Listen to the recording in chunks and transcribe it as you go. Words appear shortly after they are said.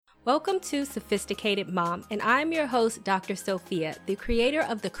Welcome to Sophisticated Mom, and I'm your host, Dr. Sophia, the creator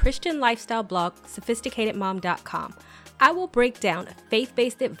of the Christian lifestyle blog, sophisticatedmom.com. I will break down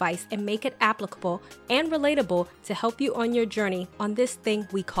faith-based advice and make it applicable and relatable to help you on your journey on this thing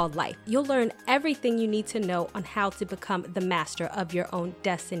we call life. You'll learn everything you need to know on how to become the master of your own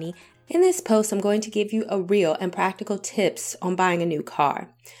destiny. In this post, I'm going to give you a real and practical tips on buying a new car.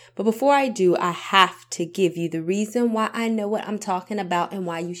 But before I do, I have to give you the reason why I know what I'm talking about and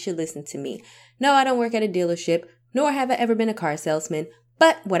why you should listen to me. No, I don't work at a dealership, nor have I ever been a car salesman.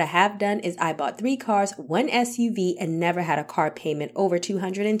 But what I have done is I bought 3 cars, 1 SUV, and never had a car payment over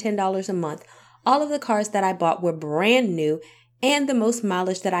 $210 a month. All of the cars that I bought were brand new, and the most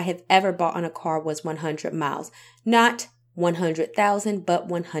mileage that I have ever bought on a car was 100 miles. Not 100,000, but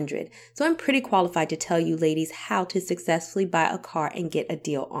 100. So I'm pretty qualified to tell you ladies how to successfully buy a car and get a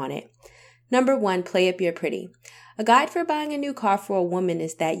deal on it. Number 1, play up your pretty. A guide for buying a new car for a woman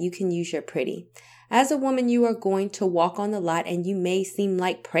is that you can use your pretty. As a woman, you are going to walk on the lot and you may seem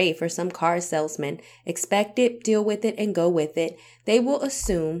like prey for some car salesman. Expect it, deal with it, and go with it. They will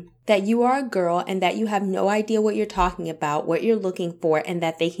assume that you are a girl and that you have no idea what you're talking about, what you're looking for, and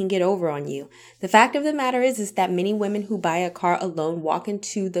that they can get over on you. The fact of the matter is that many women who buy a car alone walk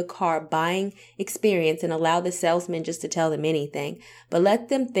into the car buying experience and allow the salesman just to tell them anything. But let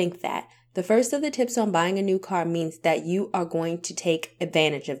them think that. The first of the tips on buying a new car means that you are going to take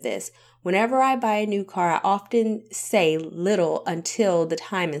advantage of this. Whenever I buy a new car, I often say little until the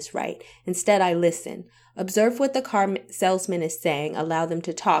time is right. Instead, I listen. Observe what the car salesman is saying. Allow them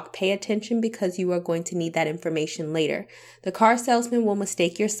to talk. Pay attention because you are going to need that information later. The car salesman will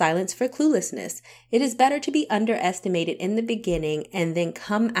mistake your silence for cluelessness. It is better to be underestimated in the beginning and then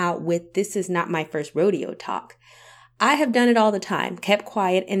come out with "this is not my first rodeo" talk. I have done it all the time, kept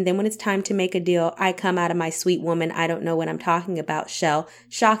quiet, and then when it's time to make a deal, I come out of my sweet woman, I don't know what I'm talking about shell,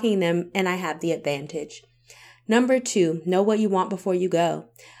 shocking them, and I have the advantage. Number 2, know what you want before you go.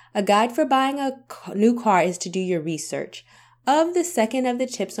 A guide for buying a new car is to do your research. Of the second of the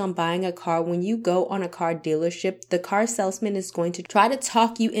tips on buying a car, when you go on a car dealership, the car salesman is going to try to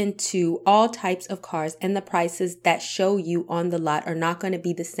talk you into all types of cars, and the prices that show you on the lot are not going to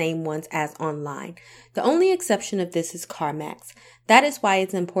be the same ones as online. The only exception of this is CarMax. That is why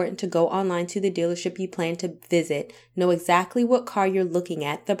it's important to go online to the dealership you plan to visit, know exactly what car you're looking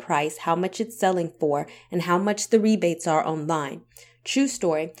at, the price, how much it's selling for, and how much the rebates are online. True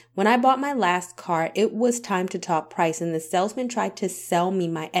story. When I bought my last car, it was time to talk price, and the salesman tried to sell me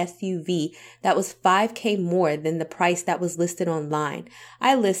my SUV that was $5,000 more than the price that was listed online.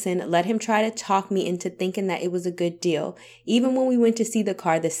 I listened, let him try to talk me into thinking that it was a good deal. Even when we went to see the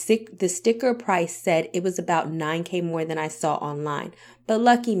car, the sticker price said it was about $9,000 more than I saw online. But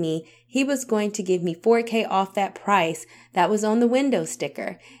lucky me, he was going to give me $4,000 off that price that was on the window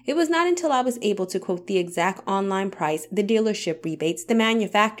sticker. It was not until I was able to quote the exact online price, the dealership rebates, the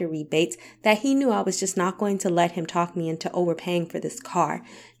manufacturer rebates, that he knew I was just not going to let him talk me into overpaying for this car.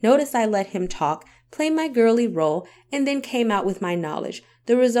 Notice I let him talk, play my girly role, and then came out with my knowledge.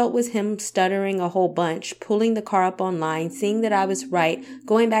 The result was him stuttering a whole bunch, pulling the car up online, seeing that I was right,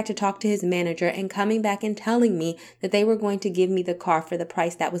 going back to talk to his manager, and coming back and telling me that they were going to give me the car for the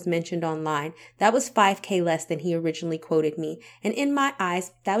price that was mentioned online. That was $5,000 less than he originally quoted me, and in my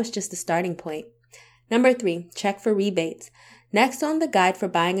eyes, that was just the starting point. Number 3, check for rebates. Next on the guide for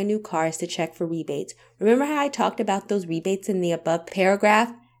buying a new car is to check for rebates. Remember how I talked about those rebates in the above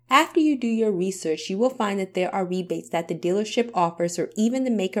paragraph? After you do your research, you will find that there are rebates that the dealership offers or even the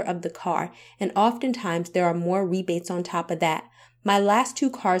maker of the car, and oftentimes there are more rebates on top of that. My last 2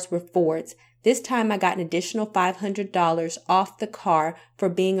 cars were Fords. This time I got an additional $500 off the car for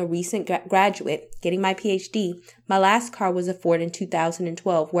being a recent graduate, getting my PhD. My last car was a Ford in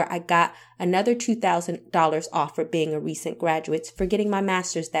 2012, where I got another $2,000 off for being a recent graduate, for getting my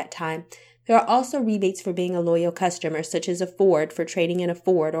master's that time. There are also rebates for being a loyal customer, such as a Ford for trading in a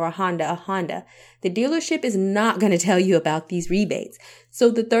Ford, or a Honda. The dealership is not going to tell you about these rebates. So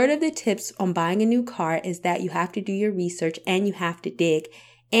the third of the tips on buying a new car is that you have to do your research, and you have to dig,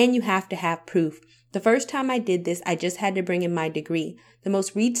 and you have to have proof. The first time I did this, I just had to bring in my degree. The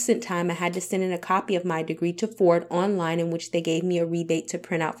most recent time, I had to send in a copy of my degree to Ford online, in which they gave me a rebate to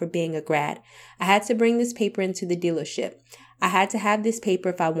print out for being a grad. I had to bring this paper into the dealership. I had to have this paper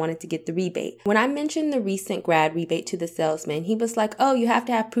if I wanted to get the rebate. When I mentioned the recent grad rebate to the salesman, he was like, "Oh, you have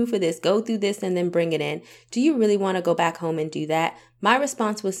to have proof of this. Go through this and then bring it in. Do you really want to go back home and do that?" My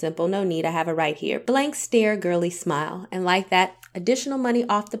response was simple: "No need. I have it right here." Blank stare, girly smile. And like that, additional money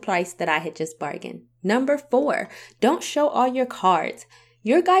off the price that I had just bargained. Number 4, don't show all your cards.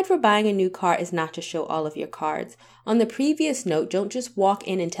 Your guide for buying a new car is not to show all of your cards. On the previous note, don't just walk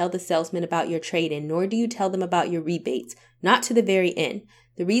in and tell the salesman about your trade-in, nor do you tell them about your rebates, not to the very end.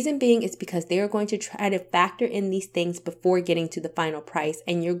 The reason being is because they are going to try to factor in these things before getting to the final price,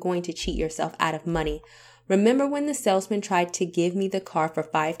 and you're going to cheat yourself out of money. Remember when the salesman tried to give me the car for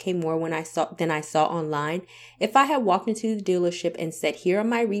 $5,000 more than I saw online? If I had walked into the dealership and said, here are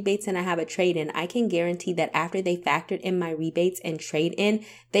my rebates and I have a trade-in, I can guarantee that after they factored in my rebates and trade-in,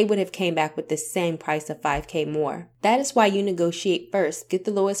 they would have came back with the same price of $5,000 more. That is why you negotiate first. Get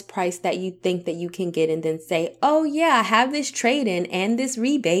the lowest price that you think that you can get and then say, oh yeah, I have this trade-in and this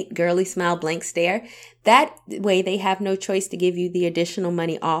rebate, girly smile, blank stare. That way they have no choice to give you the additional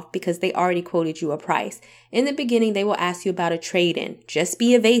money off because they already quoted you a price. In the beginning, they will ask you about a trade-in. Just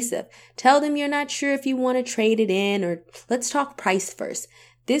be evasive. Tell them you're not sure if you want to trade it in, or let's talk price first.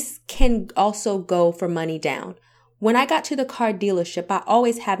 This can also go for money down. When I got to the car dealership, I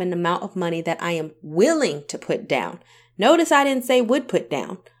always have an amount of money that I am willing to put down. Notice I didn't say would put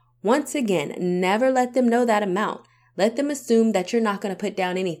down. Once again, never let them know that amount. Let them assume that you're not going to put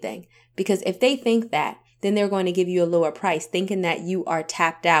down anything. Because if they think that, then they're going to give you a lower price, thinking that you are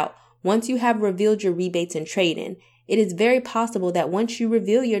tapped out. Once you have revealed your rebates and trade-in, it is very possible that once you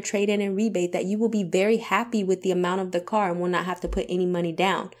reveal your trade-in and rebate, that you will be very happy with the amount of the car and will not have to put any money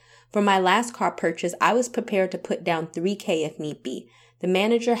down. For my last car purchase, I was prepared to put down $3,000 if need be. The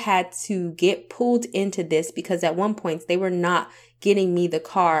manager had to get pulled into this because at one point they were not getting me the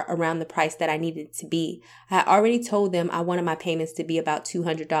car around the price that I needed it to be. I had already told them I wanted my payments to be about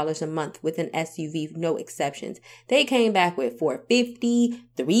 $200 a month with an SUV, no exceptions. They came back with $450,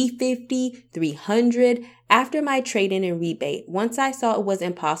 $350, $300. After my trade-in and rebate, once I saw it was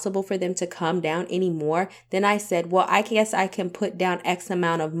impossible for them to come down anymore, then I said, well, I guess I can put down X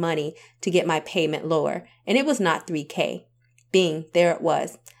amount of money to get my payment lower. And it was not $3,000. Bing, there it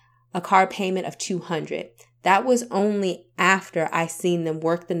was, a car payment of $200. That was only after I seen them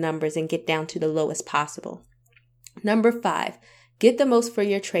work the numbers and get down to the lowest possible. Number 5, get the most for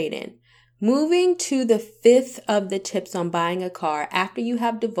your trade-in. Moving to the 5th of the tips on buying a car, after you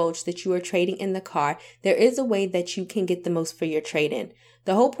have divulged that you are trading in the car, there is a way that you can get the most for your trade-in.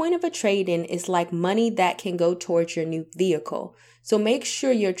 The whole point of a trade-in is like money that can go towards your new vehicle. So make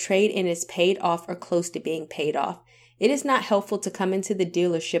sure your trade-in is paid off or close to being paid off. It is not helpful to come into the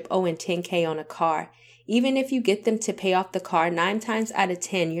dealership owing $10,000 on a car. Even if you get them to pay off the car, 9 times out of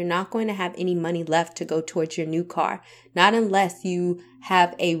 10, you're not going to have any money left to go towards your new car. Not unless you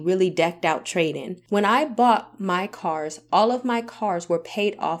have a really decked out trade-in. When I bought my cars, all of my cars were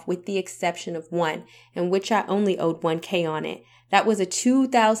paid off with the exception of one, in which I only owed $1,000 on it. That was a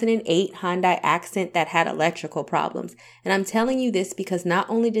 2008 Hyundai Accent that had electrical problems. And I'm telling you this because not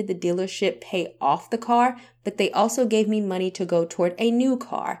only did the dealership pay off the car, but they also gave me money to go toward a new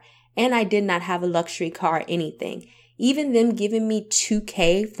car. And I did not have a luxury car or anything. Even them giving me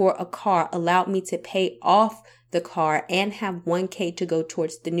 $2,000 for a car allowed me to pay off the car and have $1,000 to go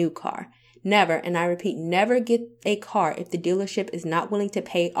towards the new car. Never, and I repeat, never get a car if the dealership is not willing to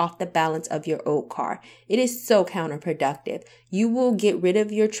pay off the balance of your old car. It is so counterproductive. You will get rid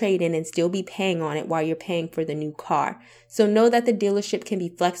of your trade-in and still be paying on it while you're paying for the new car. So know that the dealership can be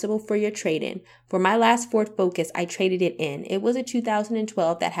flexible for your trade-in. For my last Ford Focus, I traded it in. It was a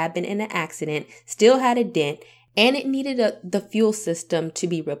 2012 that had been in an accident, still had a dent, and it needed the fuel system to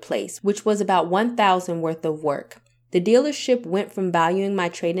be replaced, which was about $1,000 worth of work. The dealership went from valuing my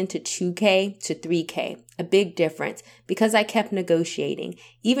trade-in to $2,000 to $3,000, a big difference because I kept negotiating.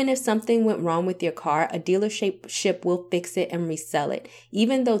 Even if something went wrong with your car, a dealership will fix it and resell it.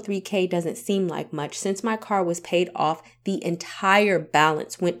 Even though $3,000 doesn't seem like much, since my car was paid off, the entire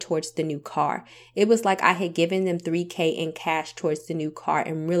balance went towards the new car. It was like I had given them $3,000 in cash towards the new car,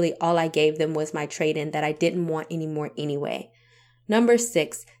 and really all I gave them was my trade-in that I didn't want anymore anyway. Number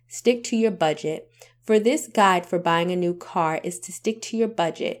 6, stick to your budget. For this guide for buying a new car is to stick to your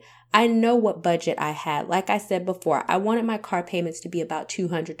budget. I know what budget I had. Like I said before, I wanted my car payments to be about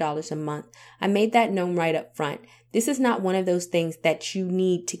 $200 a month. I made that known right up front. This is not one of those things that you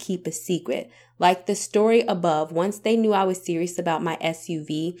need to keep a secret. Like the story above, once they knew I was serious about my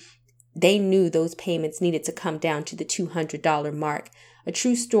SUV, they knew those payments needed to come down to the $200 mark. A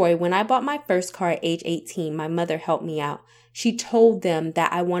true story, when I bought my first car at age 18, my mother helped me out. She told them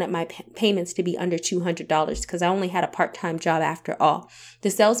that I wanted my payments to be under $200 because I only had a part-time job after all. The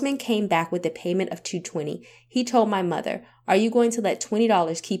salesman came back with a payment of $220. He told my mother, "Are you going to let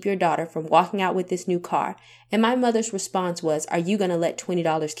 $20 keep your daughter from walking out with this new car?" And my mother's response was, "Are you going to let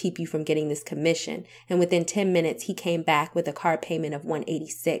 $20 keep you from getting this commission?" And within 10 minutes, he came back with a car payment of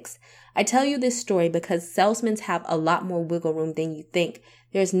 $186. I tell you this story because salesmen have a lot more wiggle room than you think.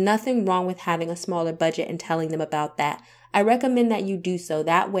 There's nothing wrong with having a smaller budget and telling them about that. I recommend that you do so.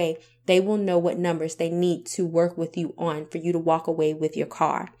 That way, they will know what numbers they need to work with you on for you to walk away with your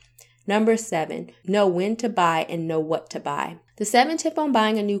car. Number 7, know when to buy and know what to buy. The 7th tip on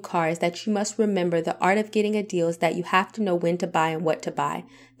buying a new car is that you must remember the art of getting a deal is that you have to know when to buy and what to buy.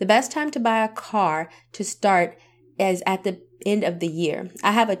 The best time to buy a car to start is at the end of the year.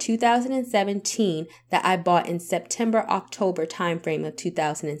 I have a 2017 that I bought in September-October timeframe of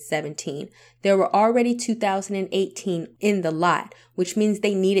 2017. There were already 2018 in the lot, which means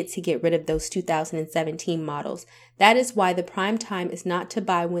they needed to get rid of those 2017 models. That is why the prime time is not to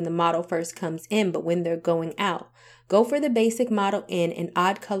buy when the model first comes in, but when they're going out. Go for the basic model in an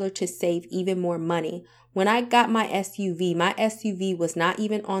odd color to save even more money. When I got my SUV was not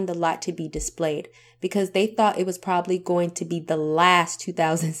even on the lot to be displayed because they thought it was probably going to be the last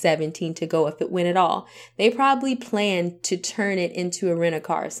 2017 to go if it went at all. They probably planned to turn it into a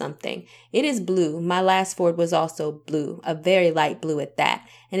rent-a-car or something. It is blue. My last Ford was also blue, a very light blue at that,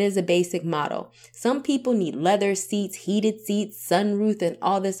 and it is a basic model. Some people need leather seats, heated seats, sunroof, and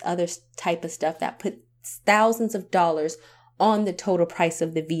all this other type of stuff that puts thousands of dollars on the total price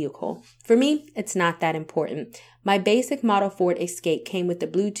of the vehicle. For me, it's not that important. My basic model Ford Escape came with the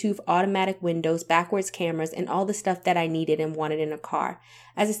Bluetooth, automatic windows, backwards cameras, and all the stuff that I needed and wanted in a car.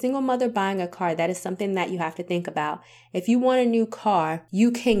 As a single mother buying a car, that is something that you have to think about. If you want a new car, you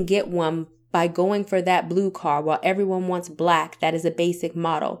can get one by going for that blue car while everyone wants black. That is a basic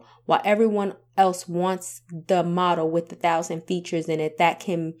model. While everyone else wants the model with 1,000 features in it, that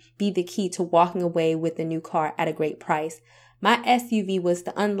can be the key to walking away with a new car at a great price. My SUV was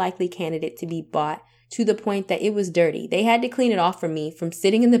the unlikely candidate to be bought to the point that it was dirty. They had to clean it off for me from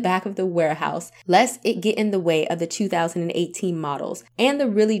sitting in the back of the warehouse, lest it get in the way of the 2018 models and the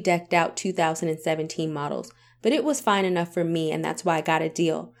really decked out 2017 models. But it was fine enough for me, and that's why I got a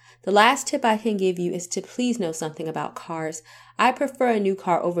deal. The last tip I can give you is to please know something about cars. I prefer a new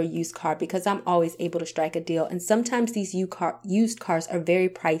car over a used car because I'm always able to strike a deal, and sometimes these used cars are very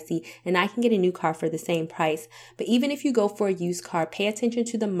pricey, and I can get a new car for the same price. But even if you go for a used car, pay attention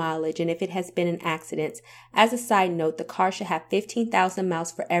to the mileage and if it has been in accidents. As a side note, the car should have 15,000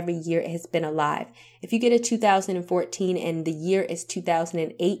 miles for every year it has been alive. If you get a 2014 and the year is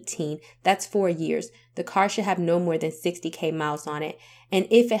 2018, that's 4 years. The car should have no more than 60K miles on it. And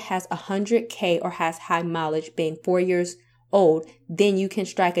if it has 100K or has high mileage being 4 years old, then you can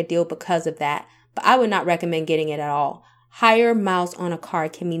strike a deal because of that. But I would not recommend getting it at all. Higher miles on a car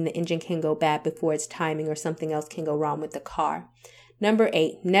can mean the engine can go bad before its timing or something else can go wrong with the car. Number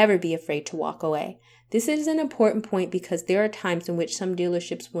 8, never be afraid to walk away. This is an important point because there are times in which some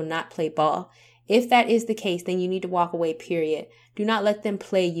dealerships will not play ball. If that is the case, then you need to walk away, period. Do not let them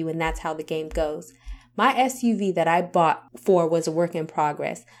play you, and that's how the game goes. My SUV that I bought for was a work in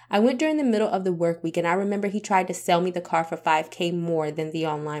progress. I went during the middle of the work week, and I remember he tried to sell me the car for $5K more than the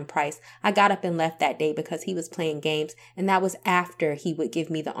online price. I got up and left that day because he was playing games, and that was after he would give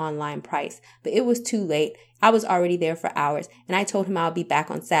me the online price. But it was too late. I was already there for hours, and I told him I'll be back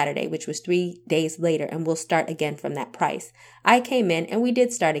on Saturday, which was 3 days later, and we'll start again from that price. I came in, and we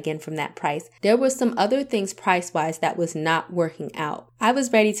did start again from that price. There was some other things price-wise that was not working out. I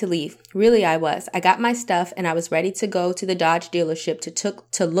was ready to leave. Really, I was. I got my stuff, and I was ready to go to the Dodge dealership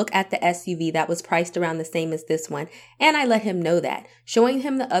to look at the SUV that was priced around the same as this one, and I let him know that, showing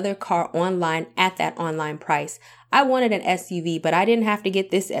him the other car online at that online price. I wanted an SUV, but I didn't have to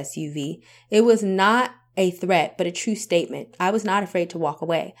get this SUV. It was not a threat, but a true statement. I was not afraid to walk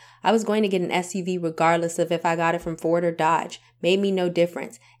away. I was going to get an SUV regardless of if I got it from Ford or Dodge. Made me no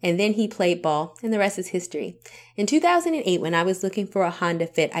difference. And then he played ball, and the rest is history. In 2008, when I was looking for a Honda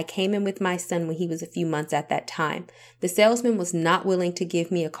Fit, I came in with my son when he was a few months at that time. The salesman was not willing to give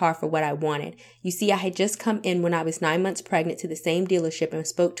me a car for what I wanted. You see, I had just come in when I was 9 months pregnant to the same dealership and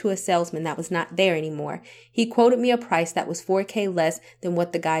spoke to a salesman that was not there anymore. He quoted me a price that was $4K less than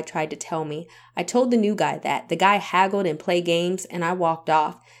what the guy tried to tell me. I told the new guy that. The guy haggled and played games, and I walked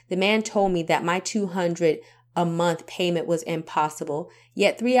off. The man told me that my $200 a month payment was impossible.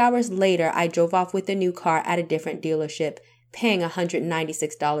 Yet 3 hours later, I drove off with a new car at a different dealership, paying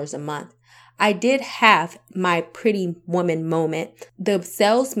 $196 a month. I did have my pretty woman moment. The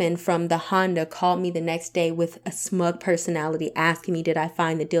salesman from the Honda called me the next day with a smug personality asking me, did I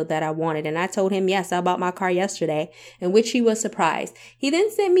find the deal that I wanted? And I told him, yes, I bought my car yesterday, in which he was surprised. He then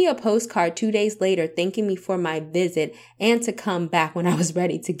sent me a postcard 2 days later thanking me for my visit and to come back when I was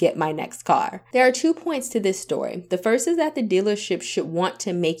ready to get my next car. There are 2 points to this story. The first is that the dealership should want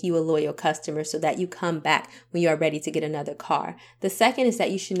to make you a loyal customer so that you come back when you are ready to get another car. The second is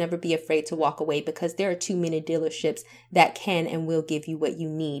that you should never be afraid to walk away because there are too many dealerships that can and will give you what you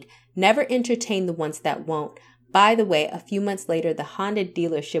need. Never entertain the ones that won't. By the way, a few months later, the Honda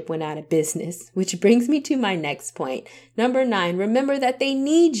dealership went out of business, which brings me to my next point. Number 9, remember that they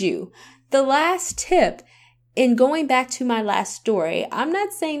need you. The last tip, in going back to my last story, I'm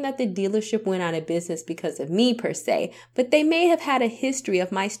not saying that the dealership went out of business because of me per se, but they may have had a history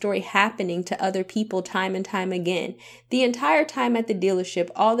of my story happening to other people time and time again. The entire time at the dealership,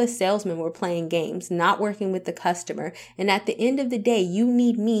 all the salesmen were playing games, not working with the customer. And at the end of the day, you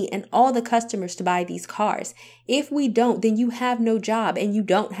need me and all the customers to buy these cars. If we don't, then you have no job and you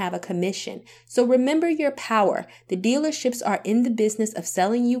don't have a commission. So remember your power. The dealerships are in the business of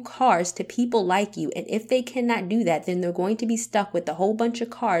selling you cars to people like you. And if they cannot do that, then they're going to be stuck with a whole bunch of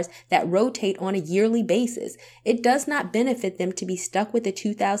cars that rotate on a yearly basis. It does not benefit them to be stuck with a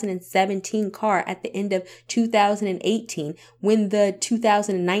 2017 car at the end of 2018 when the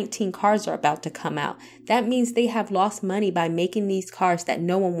 2019 cars are about to come out. That means they have lost money by making these cars that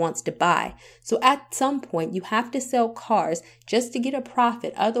no one wants to buy. So at some point, you have to sell cars just to get a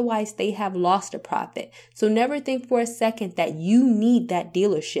profit. Otherwise, they have lost a profit. So never think for a second that you need that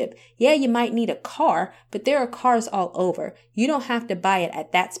dealership. Yeah, you might need a car, but there are cars all over. You don't have to buy it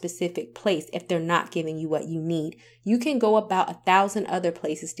at that specific place if they're not giving you what you need. You can go about 1,000 other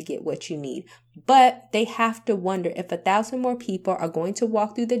places to get what you need. But they have to wonder if 1,000 more people are going to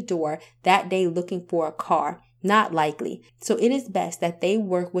walk through the door that day looking for a car. Not likely. So it is best that they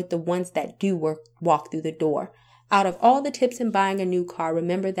work with the ones that do walk through the door. Out of all the tips in buying a new car,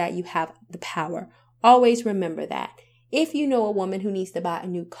 remember that you have the power. Always remember that. If you know a woman who needs to buy a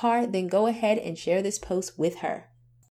new car, then go ahead and share this post with her.